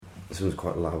This one's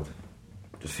quite loud.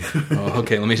 Oh,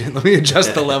 okay. Let me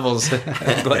adjust the levels.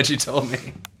 I'm glad you told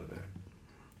me.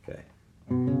 Okay.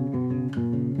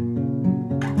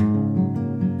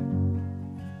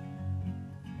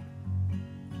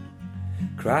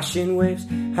 Crashing waves,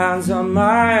 hands on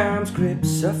my arms, grip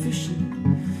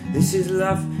sufficient. This is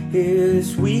love here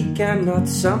this weekend, not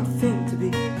something to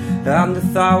be. And the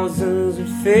thousands of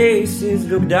faces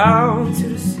look down to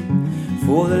the sea.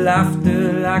 For the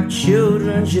laughter like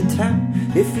children, je t'aime,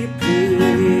 if you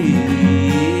please.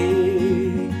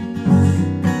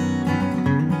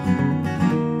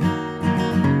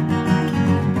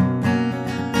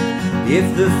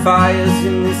 If the fires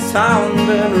in this town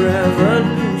burn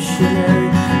revolutionary,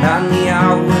 and the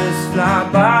hours fly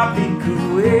by because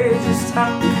we're just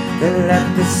happy, then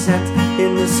let the scent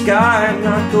in the sky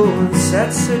not go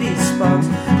unset. So these sparks,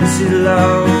 this is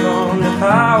love on the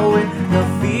highway, no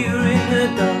fear in the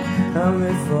dark, I'm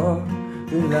ready for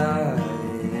the light.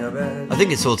 I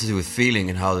think it's all to do with feeling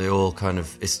and how they all kind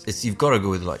of... It's you've got to go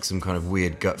with like some kind of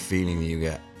weird gut feeling that you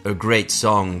get. A great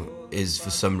song is for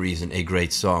some reason a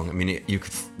great song. I mean, you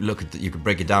could you could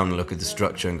break it down and look at the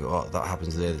structure and go, oh, that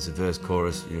happens there. There's a verse,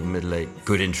 chorus, middle eight,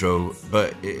 good intro.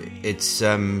 But it's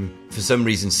for some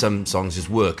reason some songs just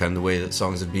work, and the way that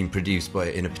songs have been produced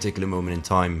in a particular moment in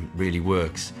time really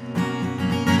works.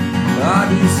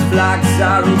 These flags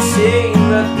are insane,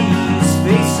 but these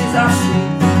faces are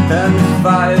sweet, and the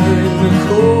fire in the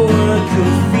corner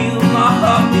could feel my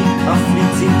heartbeat. A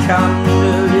fleeting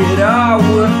candlelit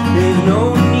hour, there's no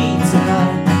need to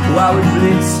hide. While it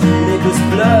blinks, Nicholas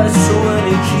blood, so when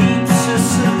it keeps us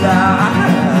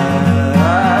alive.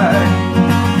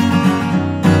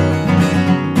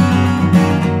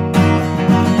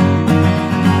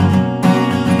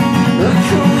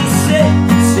 Can we sit,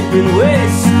 sipping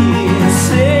whiskey,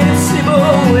 and slip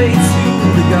away to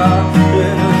the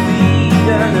garden of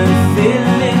Eden and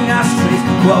filling ashtrays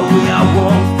while we are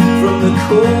warm from the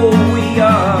core, we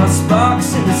are sparks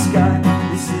in the sky.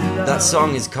 That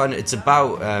song is it's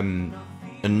about a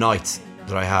night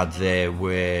that I had there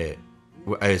where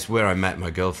it's where I met my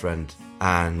girlfriend,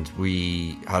 and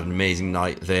we had an amazing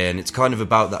night there, and it's kind of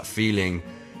about that feeling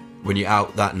when you're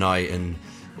out that night and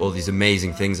all these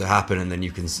amazing things that happen, and then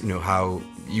you can, how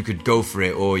you could go for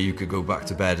it, or you could go back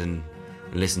to bed and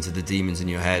listen to the demons in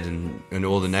your head and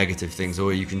all the negative things,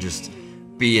 or you can just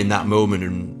be in that moment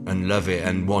and love it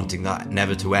and wanting that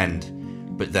never to end,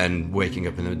 but then waking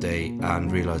up in the day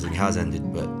and realising it has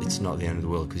ended, but it's not the end of the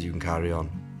world because you can carry on.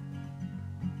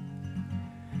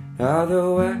 Now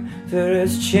the weather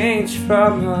has changed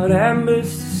from hot embers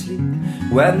to sleep.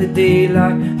 When the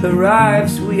daylight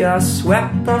arrives, we are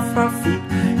swept off our feet.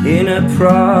 In a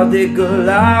prodigal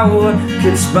hour,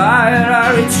 conspire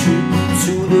our retreat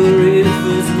to the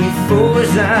rivers we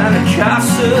forged and a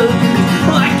castle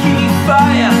like any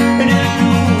fire, an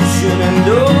illusion, and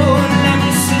oh, let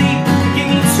me sleep, give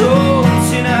me tones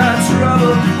in our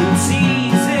trouble, and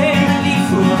teasing relief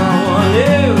from our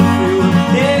everyone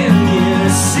to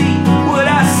see what I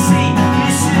see.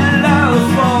 This is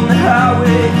love on the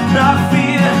highway, not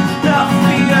fear, not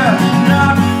fear,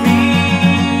 not fear.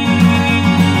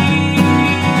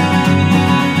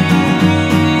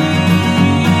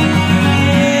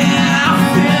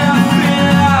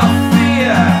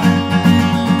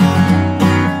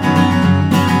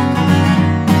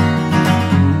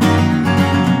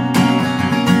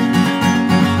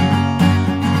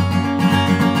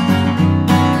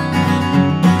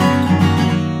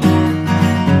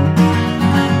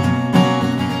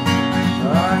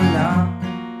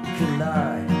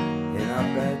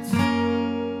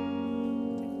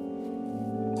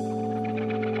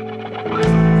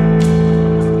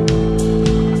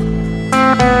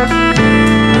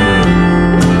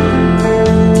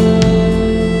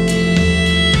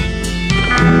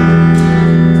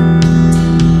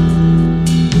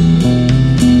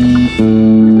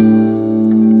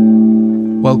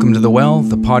 Welcome to The Well,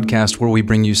 the podcast where we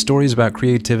bring you stories about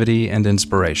creativity and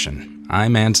inspiration.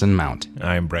 I'm Anson Mount.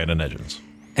 I'm Brandon Edgens.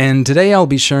 And today I'll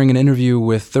be sharing an interview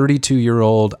with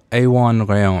 32-year-old Iwan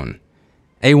Rheon.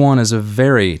 Iwan is a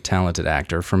very talented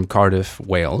actor from Cardiff,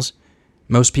 Wales.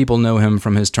 Most people know him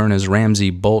from his turn as Ramsay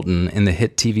Bolton in the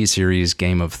hit TV series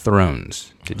Game of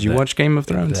Thrones. Did you watch Game of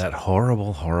Thrones? That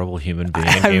horrible, horrible human being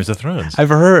in Game of Thrones. I've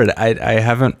heard. I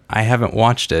haven't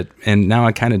watched it, and now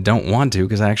I kind of don't want to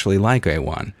because I actually like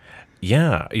Iwan.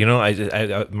 Yeah,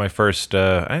 I my first,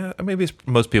 maybe it's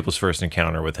most people's first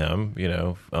encounter with him,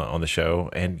 on the show,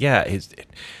 and yeah,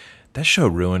 that show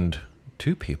ruined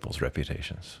two people's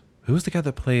reputations. Who was the guy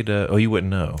that played? You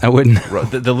wouldn't know. I wouldn't know.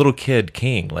 The little kid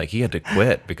king, he had to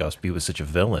quit because he was such a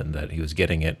villain that he was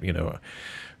getting it,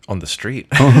 on the street.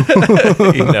 And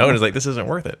it's like, this isn't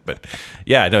worth it. But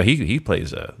yeah, no, he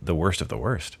plays the worst of the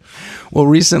worst. Well,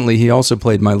 recently he also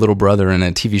played my little brother in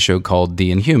a TV show called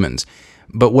The Inhumans.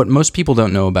 But what most people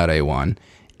don't know about Iwan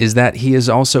is that he is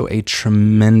also a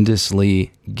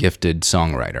tremendously gifted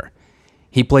songwriter.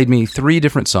 He played me 3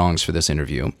 different songs for this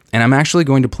interview, and I'm actually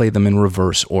going to play them in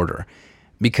reverse order,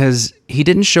 because he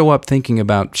didn't show up thinking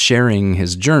about sharing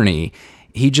his journey.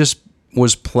 He just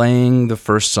was playing the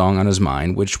first song on his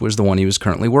mind, which was the one he was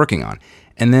currently working on.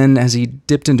 And then as he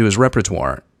dipped into his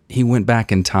repertoire, he went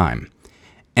back in time.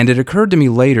 And it occurred to me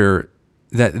later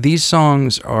that these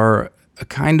songs are a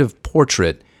kind of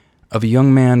portrait of a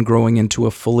young man growing into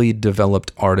a fully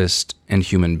developed artist and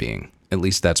human being. At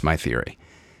least that's my theory.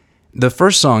 The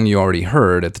first song you already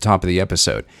heard at the top of the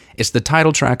episode. It's the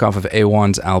title track off of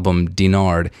Iwan's album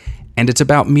Dinard, and it's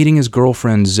about meeting his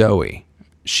girlfriend Zoe.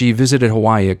 She visited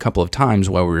Hawaii a couple of times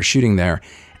while we were shooting there,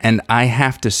 and I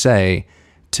have to say,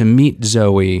 to meet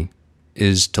Zoe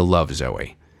is to love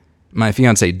Zoe. My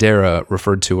fiancée Dara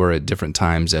referred to her at different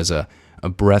times as a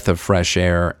breath of fresh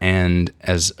air and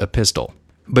as a pistol.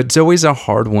 But Zoe's a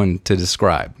hard one to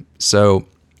describe, so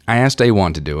I asked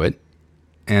Iwan to do it,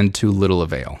 and to little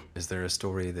avail. Is there a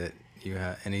story that you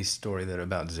have, any story that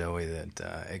about Zoe that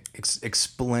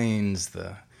explains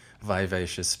the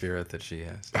vivacious spirit that she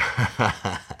has?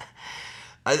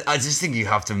 I just think you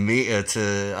have to meet her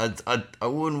to... I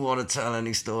wouldn't want to tell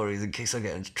any stories in case I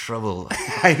get into trouble.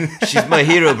 She's my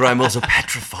hero, but I'm also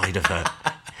petrified of her.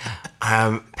 I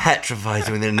am petrified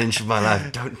within an inch of my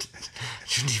life.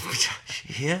 Shouldn't even be...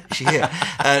 She here?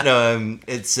 No,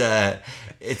 it's... I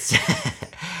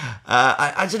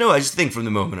don't know. I just think from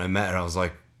the moment I met her, I was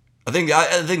like... I think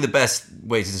the best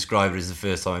way to describe it is the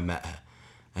first time I met her.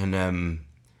 And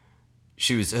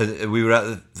she was... we were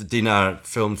at the Dinar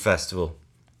Film Festival.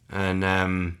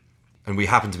 And we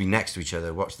happened to be next to each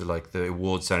other, watched the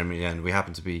award ceremony, and we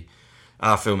happened to be...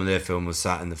 Our film and their film was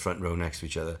sat in the front row next to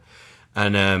each other.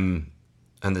 And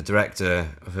the director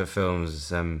of her film was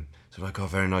sort of like, oh,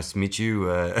 very nice to meet you.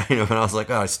 And I was like,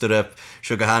 oh, I stood up,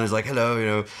 shook her hand, was like,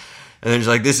 hello, And then she's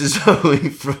like, this is Zoe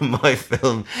from my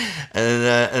film. And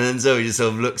then Zoe just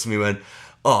sort of looks at me and went,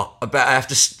 oh, I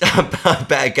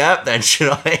better get up then, should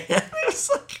I? It was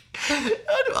like,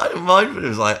 I don't mind, but it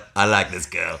was like, I like this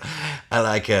girl. I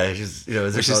like her. She's,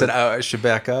 she said, oh, I should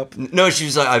back up? No, she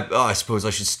was like, I suppose I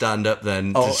should stand up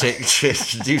then to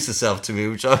introduce herself to me,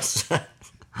 which I was...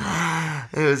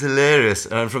 It was hilarious,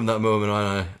 and from that moment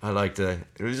on, I liked her.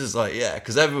 It was just like, yeah,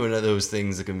 because everyone at those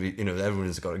things that can be,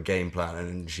 everyone's got a game plan,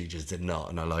 and she just did not,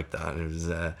 and I liked that. And it was,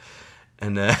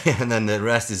 and then the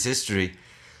rest is history.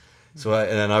 So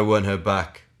I won her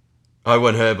back. I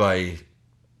won her by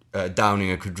downing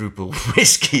a quadruple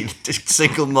whiskey,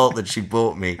 single malt that she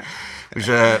bought me, which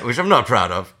I'm not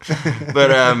proud of,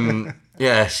 but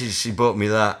yeah, she bought me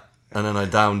that. And then I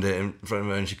downed it in front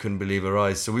of her and she couldn't believe her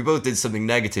eyes. So we both did something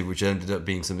negative, which ended up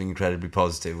being something incredibly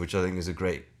positive, which I think is a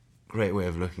great way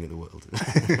of looking at the world.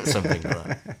 Something like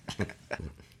that.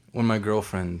 When my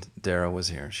girlfriend Dara was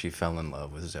here, she fell in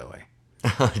love with Zoe.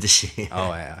 Oh, did she?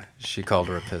 Oh, yeah. She called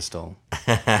her a pistol.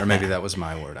 Or maybe that was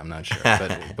my word, I'm not sure.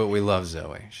 But we love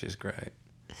Zoe. She's great.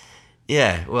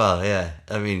 Yeah, well, yeah.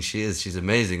 I mean, she's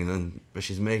amazing, but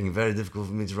she's making it very difficult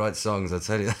for me to write songs, I'll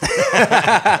tell you.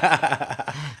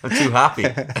 I'm too happy.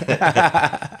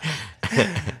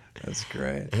 That's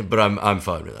great. But I'm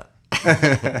fine with that.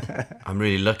 I'm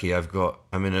really lucky.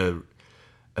 I'm in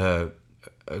a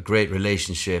great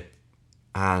relationship,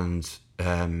 and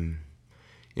I'm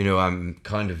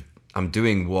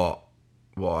doing what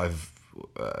I've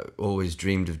always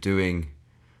dreamed of doing.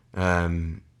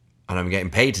 And I'm getting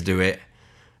paid to do it,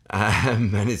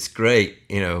 and it's great,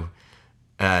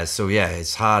 So yeah,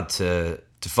 it's hard to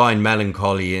find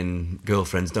melancholy in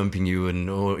girlfriends dumping you and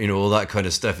all that kind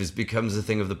of stuff. It becomes a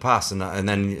thing of the past, and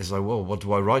then it's like, well, what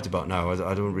do I write about now?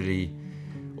 I don't really,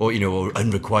 or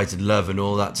unrequited love and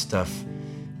all that stuff,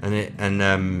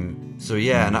 so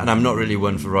yeah, and I'm not really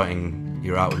one for writing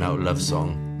your out and out love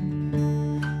song.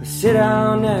 Sit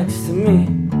down next to me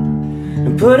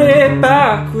and put it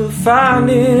back, we'll find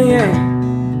it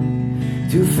again.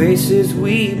 Two faces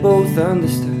we both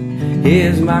understand.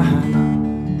 Here's my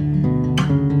hand,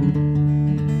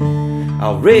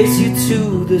 I'll race you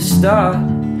to the start.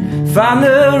 Find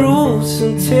the rules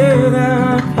and tear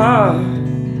them apart.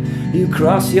 You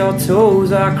cross your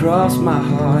toes, I cross my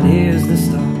heart. Here's the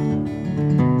start.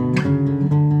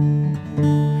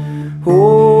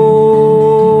 Hold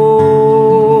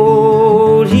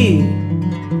here,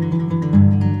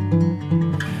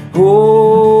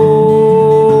 hold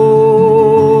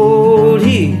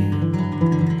here,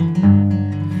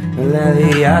 and let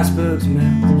the icebergs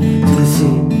melt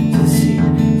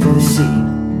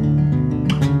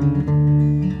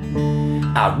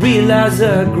I realize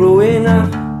that growing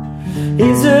up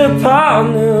is a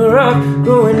partner of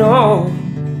growing old.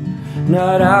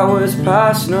 Not hours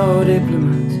past, no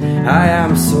diplomats, I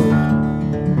am sold.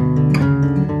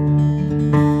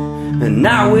 And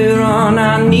now we're on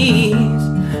our knees,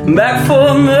 back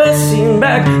for mercy and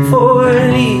back for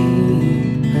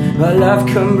relief. Our love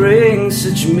can bring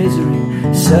such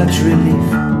misery, such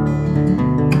relief.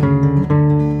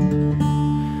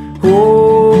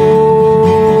 Oh,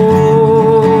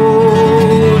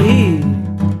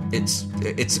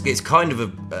 it's kind of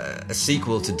a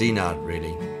sequel to DNAD,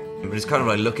 really. But it's kind of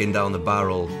like looking down the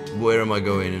barrel. Where am I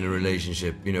going in a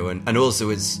relationship? You know, and also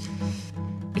it's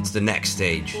the next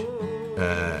stage,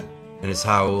 and it's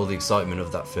how all the excitement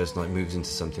of that first night moves into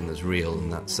something that's real,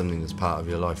 and that's something that's part of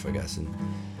your life, I guess.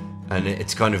 And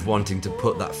it's kind of wanting to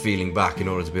put that feeling back in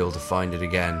order to be able to find it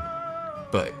again.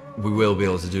 But we will be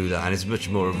able to do that, and it's much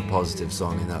more of a positive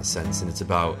song in that sense. And it's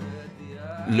about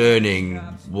learning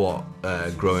what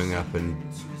growing up and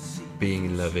being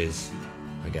in love is,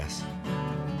 I guess.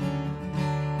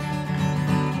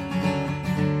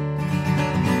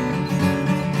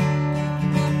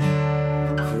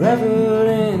 Forever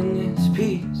in this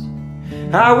peace,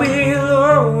 I will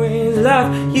always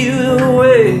love you the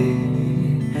way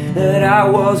that I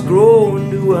was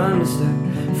grown to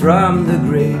understand from the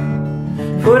grave.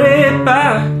 Put it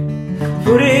back,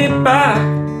 put it back,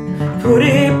 put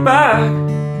it back.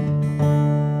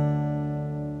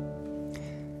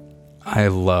 I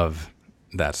love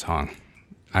that song.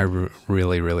 I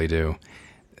really, really do.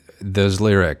 Those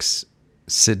lyrics,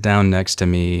 sit down next to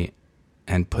me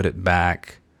and put it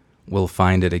back. We'll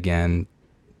find it again.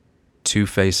 Two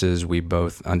faces we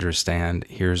both understand.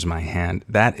 Here's my hand.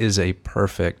 That is a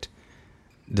perfect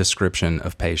description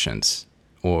of patience,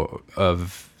 or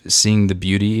of seeing the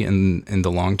beauty in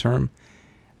the long term.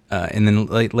 And then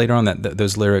later on,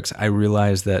 those lyrics, I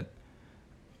realized that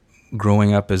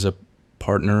growing up as a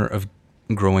partner of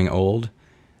growing old,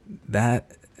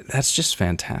 that's just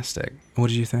fantastic. What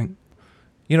did you think?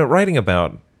 You know, writing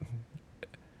about,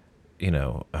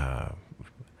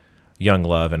 young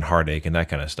love and heartache and that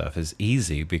kind of stuff is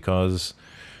easy because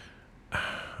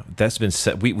that's been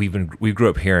set. We grew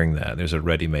up hearing that. There's a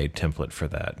ready-made template for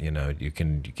that. You know, you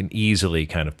can easily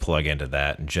kind of plug into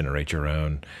that and generate your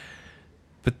own.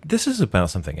 But this is about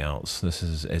something else.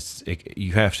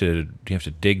 You have to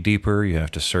dig deeper. You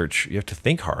have to search. You have to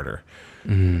think harder,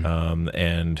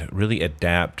 and really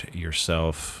adapt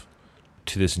yourself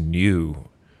to this new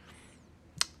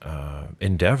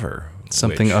endeavor.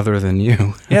 Something other than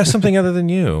you. Yeah, something other than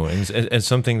you, and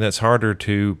something that's harder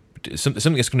to.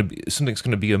 Something that's going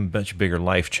to be a much bigger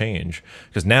life change,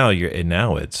 because now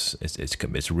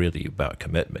it's really about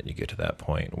commitment. You get to that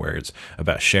point where it's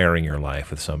about sharing your life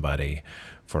with somebody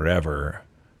forever,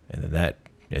 and then that,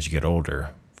 as you get older,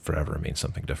 forever means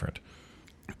something different.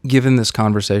 Given this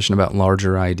conversation about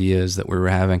larger ideas that we were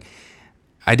having,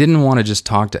 I didn't want to just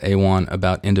talk to Iwan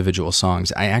about individual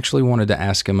songs. I actually wanted to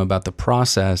ask him about the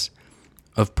process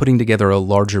of putting together a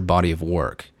larger body of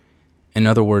work. In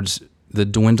other words, the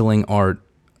dwindling art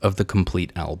of the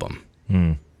complete album.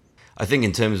 I think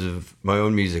in terms of my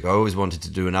own music, I always wanted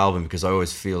to do an album because I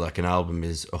always feel like an album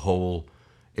is a whole.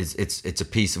 It's a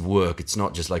piece of work. It's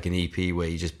not just like an EP where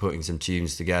you're just putting some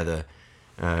tunes together.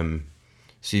 So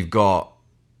you've got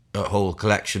a whole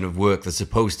collection of work that's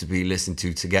supposed to be listened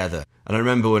to together. And I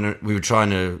remember when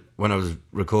I was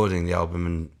recording the album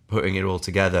and putting it all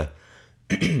together,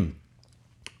 it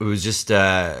was just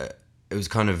it was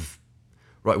kind of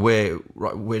where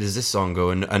does this song go?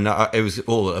 And it was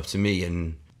all up to me,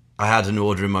 and I had an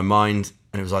order in my mind,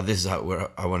 and it was like, this is where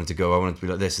I wanted to go. I wanted to be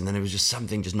like this, and then it was just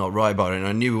something just not right about it, and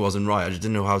I knew it wasn't right. I just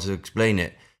didn't know how to explain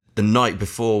it. The night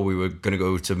before we were going to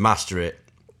go to master it,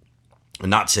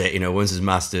 and that's it. You know, once it's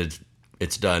mastered,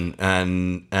 it's done.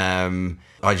 And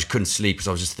I just couldn't sleep because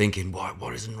I was just thinking,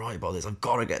 what isn't right about this? I've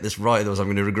got to get this right, otherwise I'm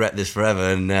going to regret this forever.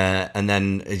 And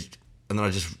then I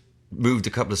just moved a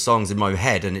couple of songs in my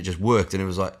head, and it just worked. And it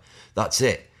was like, that's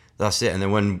it. And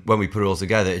then when we put it all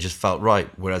together, it just felt right,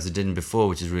 whereas it didn't before,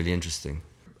 which is really interesting.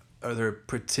 Are there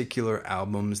particular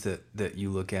albums that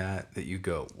you look at that you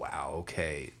go, wow,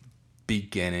 okay,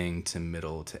 beginning to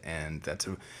middle to end, that's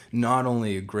not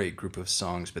only a great group of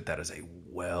songs, but that is a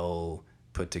well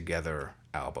put together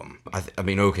album? I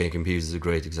mean, OK Computers is a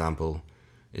great example.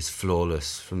 It's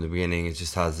flawless from the beginning. It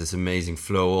just has this amazing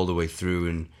flow all the way through,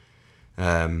 and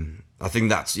I think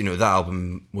that's, that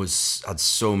album had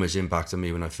so much impact on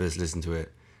me when I first listened to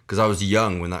it, because I was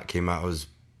young when that came out. I was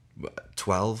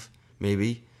 12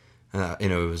 maybe. It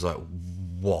was like,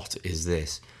 what is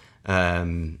this?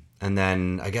 And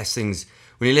then I guess when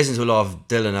you listen to a lot of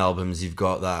Dylan albums, you've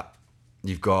got that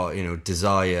You've got, you know,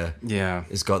 Desire. Yeah.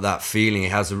 It's got that feeling.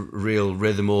 It has a real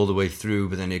rhythm all the way through,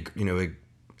 but then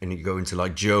and you go into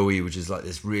like Joey, which is like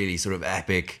this really sort of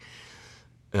epic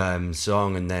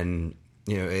song, and then,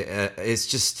 you know, it's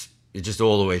just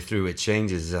all the way through. It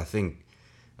changes. I think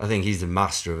he's the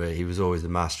master of it. He was always the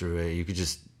master of it. You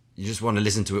just want to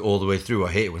listen to it all the way through.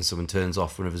 I hate it when someone turns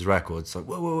off one of his records. It's like,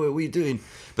 whoa, what are you doing?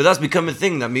 But that's become a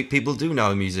thing that people do now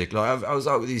in music. Like I was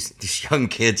out with these young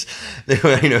kids. They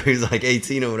were, you know, he was like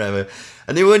 18 or whatever,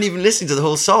 and they weren't even listening to the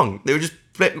whole song. They were just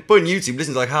putting YouTube,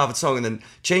 listening to like half a song and then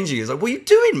changing it. It's like, what are you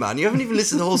doing, man? You haven't even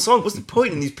listened to the whole song. What's the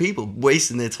point in these people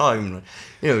wasting their time?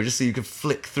 You know, just so you can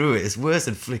flick through it. It's worse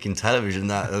than flicking television.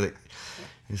 That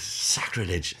it's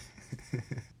sacrilege.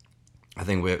 I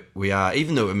think we are,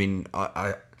 even though, I mean,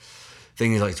 I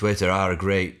things like Twitter are a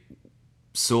great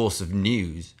source of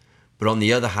news, but on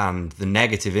the other hand, the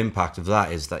negative impact of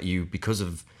that is that you, because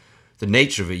of the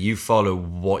nature of it, you follow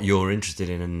what you're interested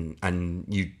in, and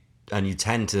you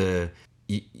tend to,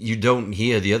 you don't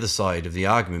hear the other side of the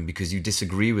argument because you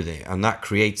disagree with it, and that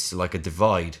creates like a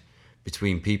divide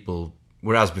between people.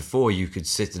 Whereas before you could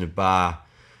sit in a bar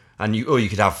and you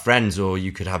could have friends, or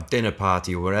you could have dinner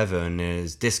party or whatever, and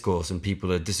there's discourse and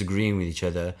people are disagreeing with each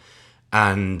other,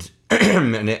 and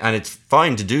and it's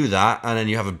fine to do that, and then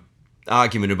you have an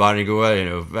argument about it and you go, well, you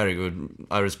know, very good,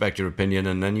 I respect your opinion,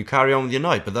 and then you carry on with your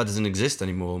night. But that doesn't exist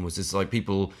anymore. Almost, it's like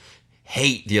people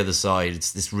hate the other side.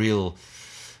 It's this real,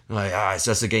 like, it's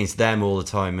just against them all the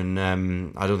time, and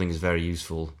I don't think it's very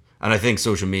useful. And I think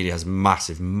social media has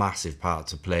massive part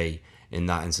to play in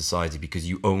that in society, because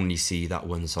you only see that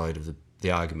one side of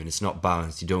the argument. It's not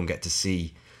balanced. You don't get to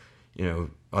see, you know,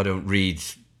 I don't read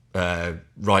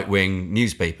right-wing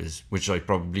newspapers, which I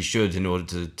probably should in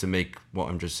order to make what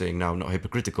I'm just saying now not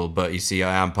hypocritical, but you see,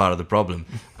 I am part of the problem.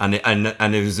 And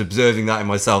it was observing that in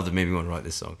myself that made me want to write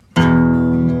this song.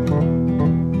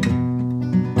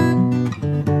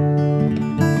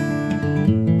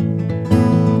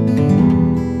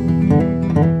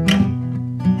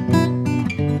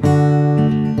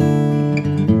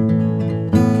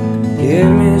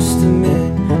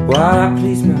 While I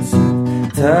please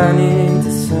myself, turning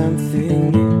into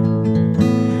something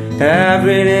new.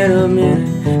 Every little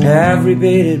minute, every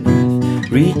bated breath,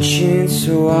 reaching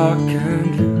so I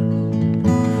can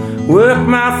do. Work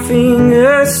my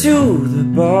fingers to the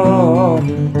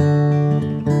bone,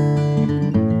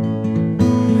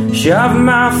 shove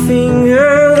my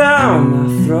finger down my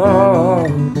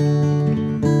throat.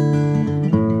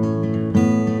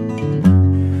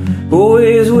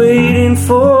 Always waiting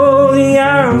for the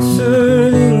answer,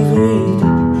 things we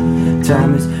do.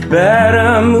 Time is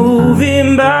better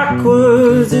moving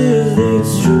backwards, is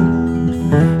this true?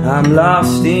 I'm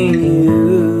lost in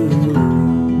you,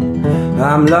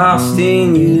 I'm lost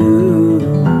in you,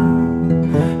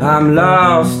 I'm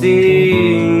lost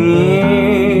in you.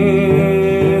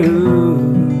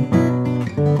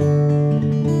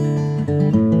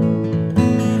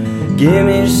 Give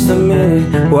me just a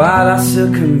minute while I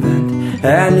circumvent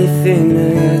anything to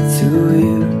get to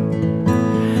you.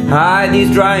 Hide these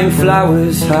drying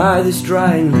flowers, hide this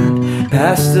drying land.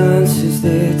 Pestilence is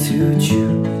there to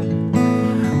choose.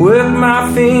 Work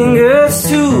my fingers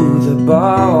to the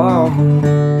bone,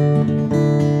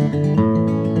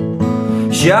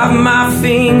 shove my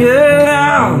finger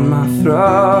down my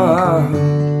throat.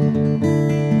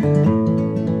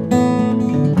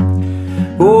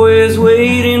 Always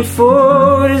waiting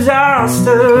for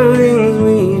disaster, things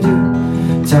we do.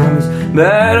 Time is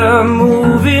better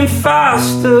moving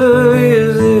faster,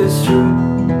 is this true?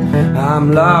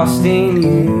 I'm lost in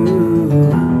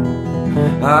you,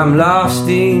 I'm lost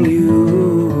in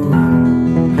you,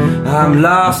 I'm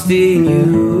lost in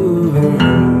you.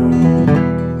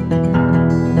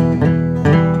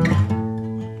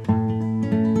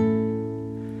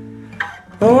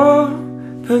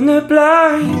 Open the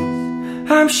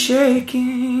blinds, I'm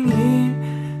shaking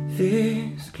in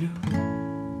this gloom.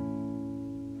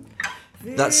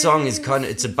 That song is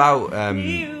it's about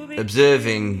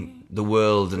observing the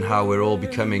world and how we're all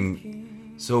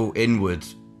becoming so inward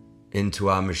into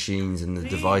our machines and the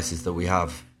devices that we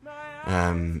have,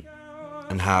 and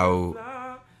how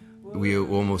we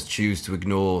almost choose to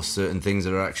ignore certain things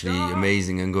that are actually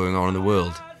amazing and going on in the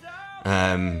world,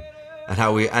 and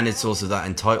it's also that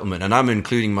entitlement. And I'm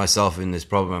including myself in this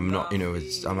problem. I'm not, you know,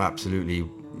 I'm absolutely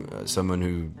someone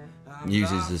who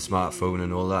uses the smartphone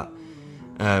and all that.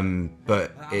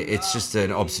 But it's just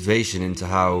an observation into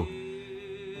how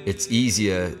it's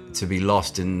easier to be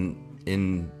lost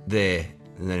in there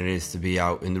than it is to be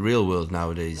out in the real world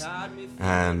nowadays.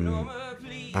 And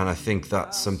I think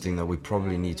that's something that we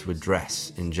probably need to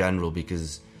address in general,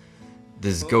 because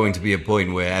there's going to be a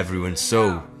point where everyone's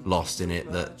so lost in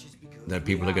it that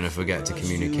people are going to forget to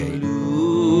communicate.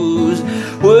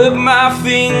 Work my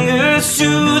fingers to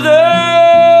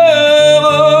the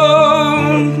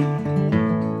bone,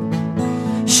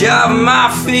 shove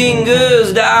my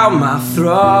fingers down my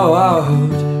throat,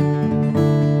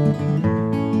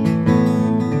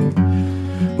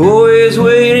 always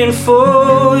waiting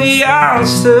for the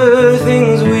answer,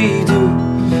 things we do.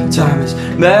 Time is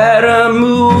better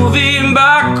moving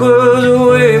backwards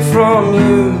away from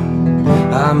you.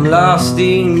 I'm lost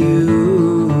in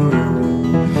you,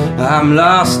 I'm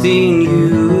lost in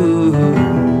you,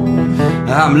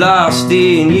 I'm lost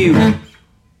in you. Do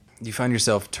you find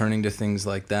yourself turning to things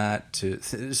like that, to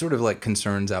sort of like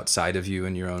concerns outside of you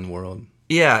in your own world?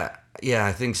 Yeah,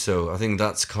 I think so. I think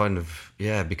that's kind of,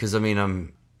 because I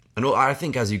mean, I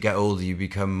think as you get older, you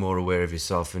become more aware of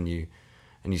yourself, and you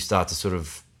start to sort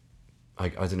of, I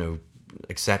don't know,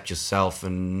 accept yourself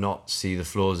and not see the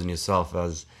flaws in yourself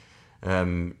as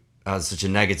such a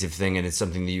negative thing, and it's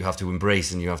something that you have to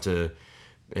embrace and you have to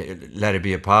let it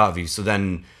be a part of you. So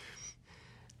then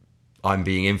I'm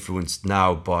being influenced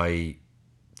now by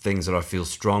things that I feel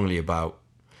strongly about,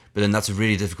 but then that's a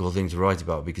really difficult thing to write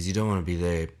about, because you don't want to be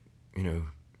there,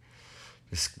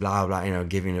 just blah blah,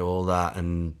 giving it all that,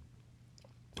 and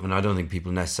I don't think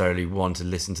people necessarily want to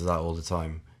listen to that all the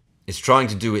time. It's trying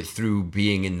to do it through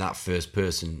being in that first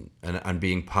person and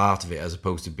being part of it, as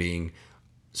opposed to being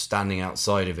standing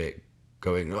outside of it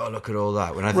going, oh, look at all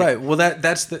that. When I think, right. Well,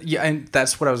 and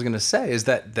that's what I was going to say, is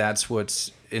that's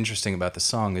what's interesting about the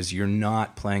song, is you're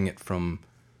not playing it from,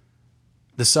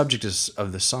 the subject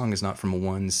of the song is not from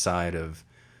one side of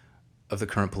the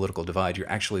current political divide. You're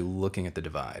actually looking at the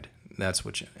divide. That's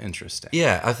what's interesting.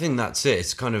 Yeah, I think that's it.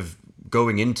 It's kind of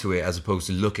going into it as opposed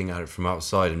to looking at it from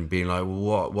outside and being like,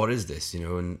 well, what is this?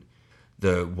 And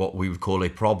what we would call a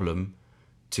problem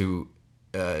to,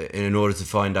 in order to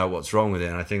find out what's wrong with it.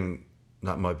 And I think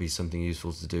that might be something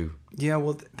useful to do. Yeah,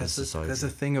 well, that's the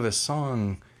thing of a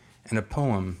song and a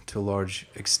poem to a large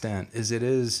extent, is it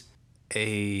is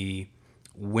a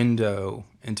window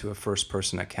into a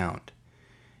first-person account.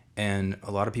 And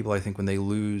a lot of people, I think, when they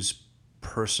lose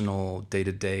personal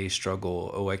day-to-day struggle,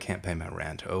 oh, I can't pay my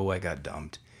rent, oh, I got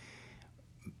dumped,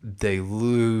 they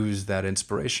lose that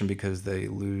inspiration because they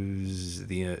lose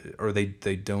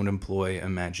they don't employ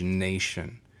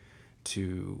imagination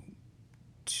to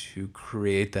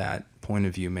create that point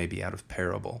of view, maybe out of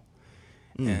parable.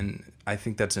 And I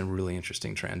think that's a really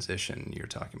interesting transition you're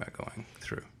talking about going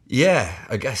through. Yeah,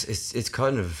 I guess it's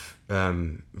kind of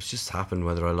it's just happened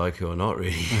whether I like it or not,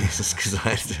 really. It's just because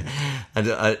like,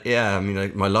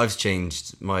 my life's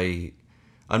changed,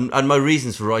 and my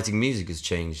reasons for writing music has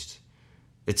changed.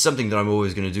 It's something that I'm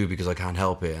always going to do because I can't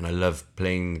help it, and I love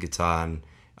playing the guitar, and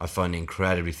I find it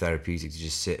incredibly therapeutic to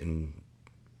just sit and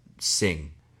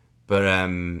sing. But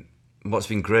what's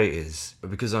been great is,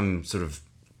 because I'm sort of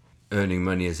earning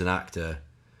money as an actor,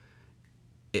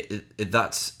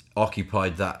 that's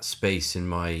occupied that space in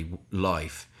my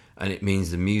life, and it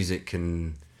means the music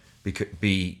can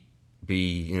be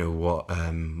what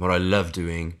I love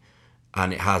doing,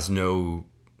 and it has no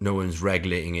one's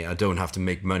regulating it. I don't have to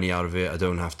make money out of it. I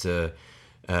don't have to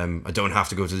go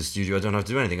to the studio. I don't have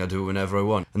to do anything. I do it whenever I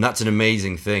want, and that's an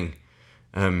amazing thing.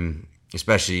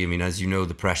 Especially, I mean, as you know,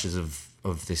 the pressures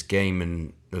of this game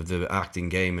and of the acting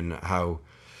game, and how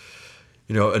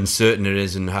uncertain it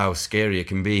is and how scary it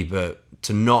can be. But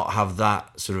to not have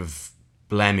that sort of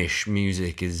blemish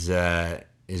music is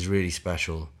really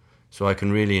special. So I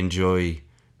can really enjoy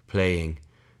playing.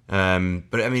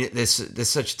 But I mean, there's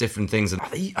such different things.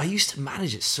 I used to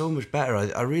manage it so much better.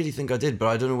 I really think I did, but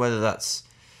I don't know whether that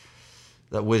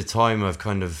with time I've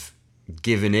kind of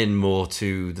given in more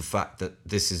to the fact that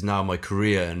this is now my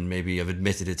career, and maybe I've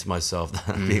admitted it to myself that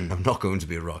I'm not going to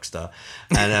be a rock star.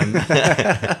 And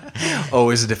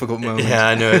always a difficult moment. Yeah,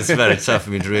 I know, it's very tough for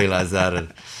me to realise that,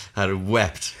 and I had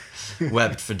wept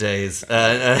for days.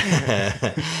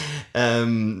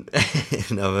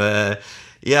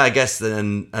 Yeah, I guess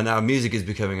then, and our music is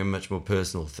becoming a much more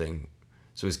personal thing.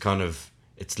 So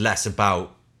it's less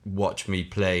about watch me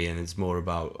play, and it's more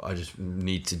about I just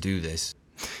need to do this.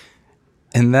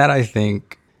 And that, I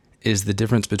think, is the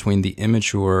difference between the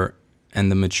immature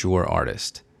and the mature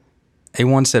artist.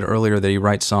 Iwan said earlier that he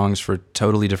writes songs for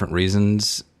totally different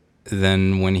reasons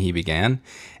than when he began.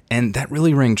 And that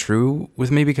really rang true with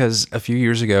me, because a few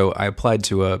years ago, I applied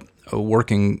to a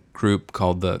working group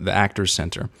called the Actors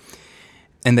Center.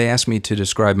 And they asked me to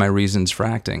describe my reasons for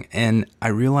acting. And I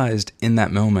realized in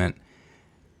that moment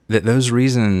that those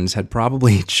reasons had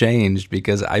probably changed,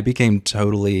 because I became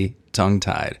totally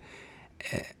tongue-tied.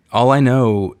 All I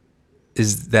know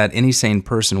is that any sane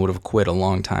person would have quit a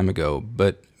long time ago.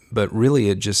 But really,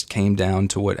 it just came down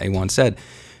to what Iwan said.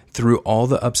 Through all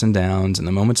the ups and downs and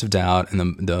the moments of doubt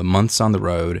and the months on the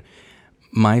road,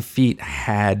 my feet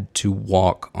had to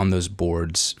walk on those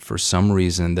boards for some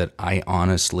reason that I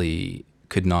honestly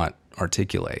could not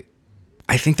articulate.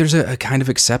 I think there's a kind of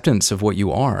acceptance of what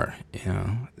you are,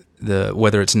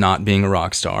 whether it's not being a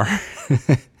rock star,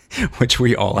 which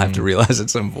we all have to realize at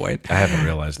some point. I haven't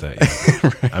realized that yet.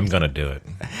 Right. I'm going to do it.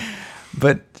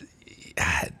 But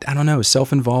I don't know,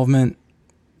 self-involvement,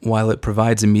 while it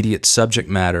provides immediate subject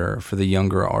matter for the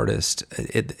younger artist,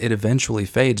 it eventually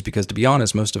fades because, to be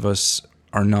honest, most of us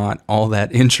are not all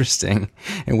that interesting,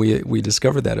 and we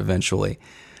discovered that eventually.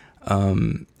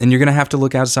 And you're going to have to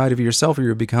look outside of yourself or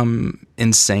you'll become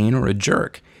insane or a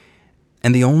jerk.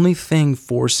 And the only thing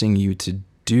forcing you to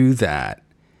do that,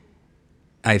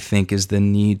 I think, is the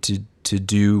need to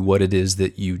do what it is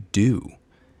that you do.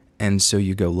 And so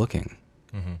you go looking.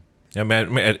 Mm-hmm. I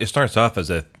mean, it starts off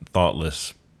as a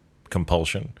thoughtless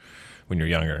compulsion when you're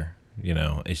younger.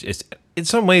 It's in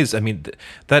some ways. I mean,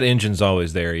 that engine's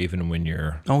always there, even when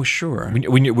you're. Oh, sure.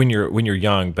 When you're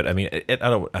young, but I mean,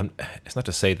 it's not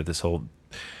to say that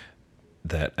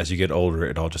that as you get older,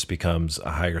 it all just becomes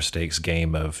a higher stakes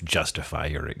game of justify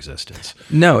your existence.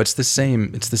 No, it's the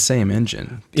same. It's the same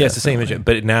engine. Yeah, it's the same engine,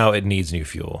 but now it needs new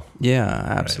fuel. Yeah,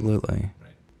 absolutely.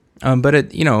 Right. But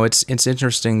it's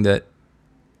interesting that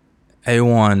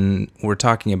Iwan, we're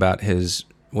talking about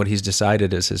what he's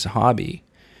decided as his hobby,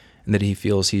 and that he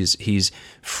feels he's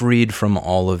freed from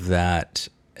all of that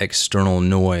external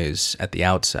noise at the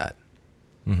outset.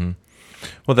 Mm-hmm.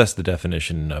 Well, that's the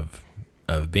definition of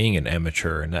being an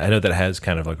amateur, and I know that has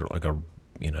kind of like a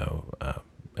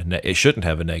it shouldn't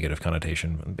have a negative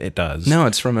connotation. It does. No,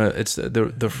 it's from it's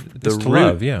the root.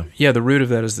 Love, yeah. Yeah, the root of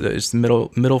that is the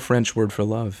middle French word for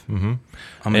love. Mm-hmm.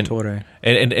 Amatore.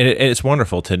 And it's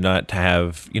wonderful to not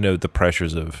have the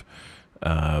pressures of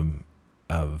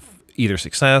either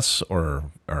success or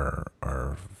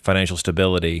financial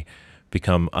stability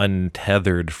become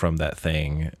untethered from that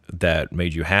thing that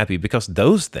made you happy, because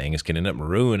those things can end up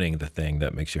ruining the thing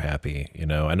that makes you happy.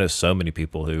 I know so many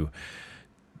people who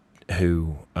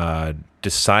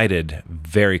decided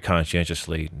very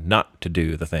conscientiously not to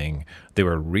do the thing they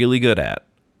were really good at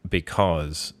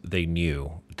because they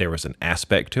knew there was an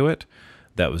aspect to it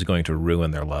that was going to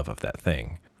ruin their love of that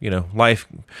thing. Life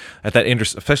at that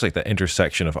especially at that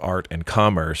intersection of art and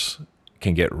commerce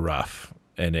can get rough,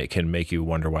 and it can make you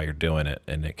wonder why you're doing it,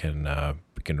 and it can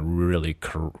really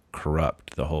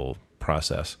corrupt the whole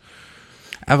process.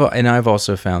 I've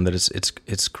also found that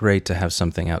it's great to have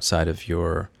something outside of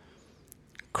your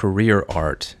career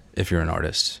art, if you're an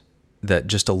artist, that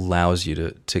just allows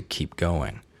you to keep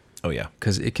going. Oh yeah,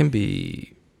 because it can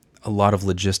be a lot of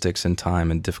logistics and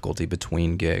time and difficulty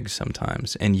between gigs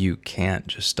sometimes, and you can't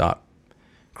just stop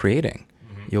creating.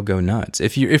 Mm-hmm. You'll go nuts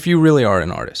if you really are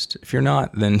an artist. If you're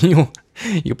not, then you'll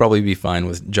probably be fine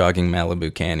with jogging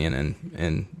Malibu Canyon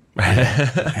and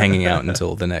hanging out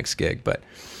until the next gig. But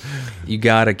you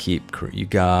gotta keep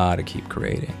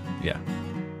creating. Yeah.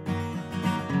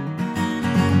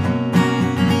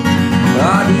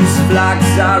 These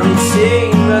flags are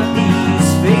insane, but these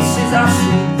faces are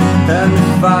sweet. And the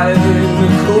fire in the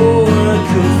corner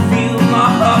can feel my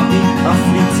heartbeat. A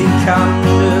fleeting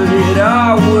candlelit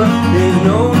hour, there's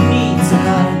no need to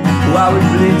hide. While we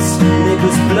blitz,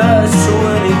 Nicholas blood,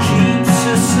 showing it keeps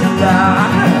us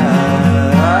alive.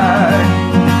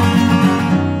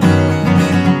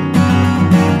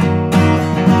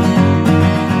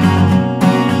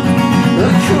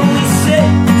 Can we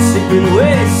sit, sipping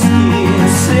whiskey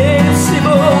and slip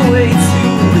away to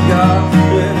the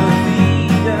garden of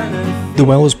Eden? The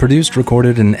Well is produced,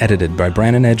 recorded, and edited by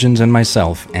Brandon Edgens and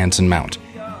myself, Anson Mount.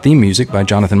 Theme music by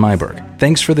Jonathan Myberg.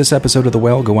 Thanks for this episode of The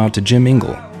Well go out to Jim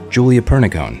Ingle, Julia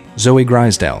Pernicone, Zoe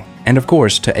Grisdale, and of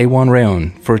course to Iwan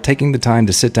Rheon for taking the time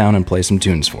to sit down and play some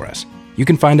tunes for us. You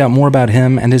can find out more about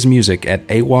him and his music at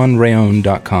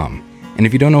iwanrheon.com. And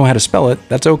if you don't know how to spell it,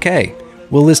 that's okay.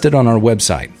 We'll list it on our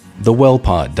website,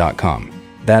 thewellpod.com.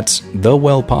 That's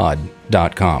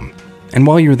thewellpod.com. And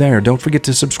while you're there, don't forget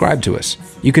to subscribe to us.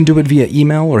 You can do it via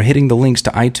email or hitting the links to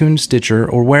iTunes, Stitcher,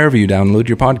 or wherever you download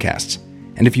your podcasts.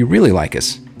 And if you really like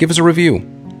us, give us a review.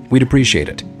 We'd appreciate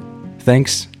it.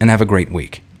 Thanks, and have a great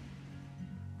week.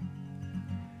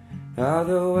 The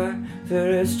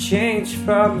weather has changed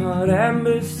from hot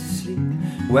embers to sleep.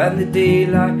 When the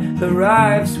daylight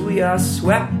arrives, we are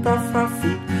swept off our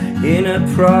feet. In a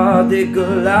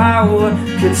prodigal hour,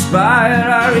 conspire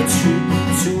our retreat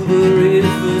to the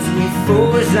rivers we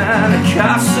forged and a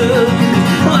castle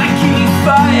like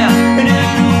fire, an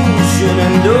illusion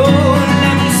unknown.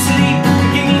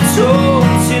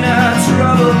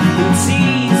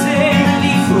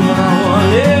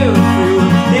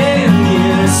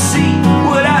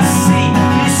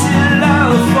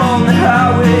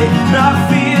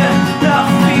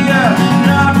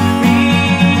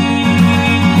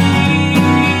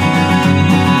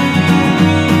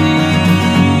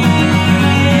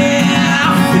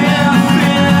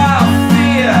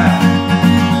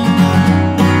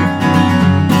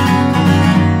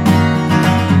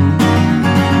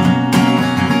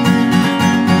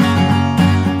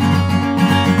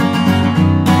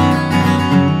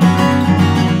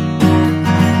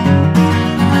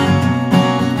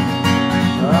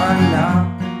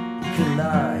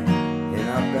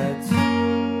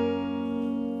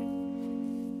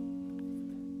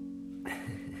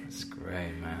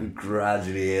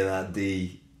 gradually hear that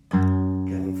D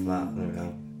getting flat. There we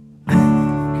go.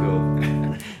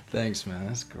 Cool. Thanks, man.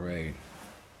 That's great.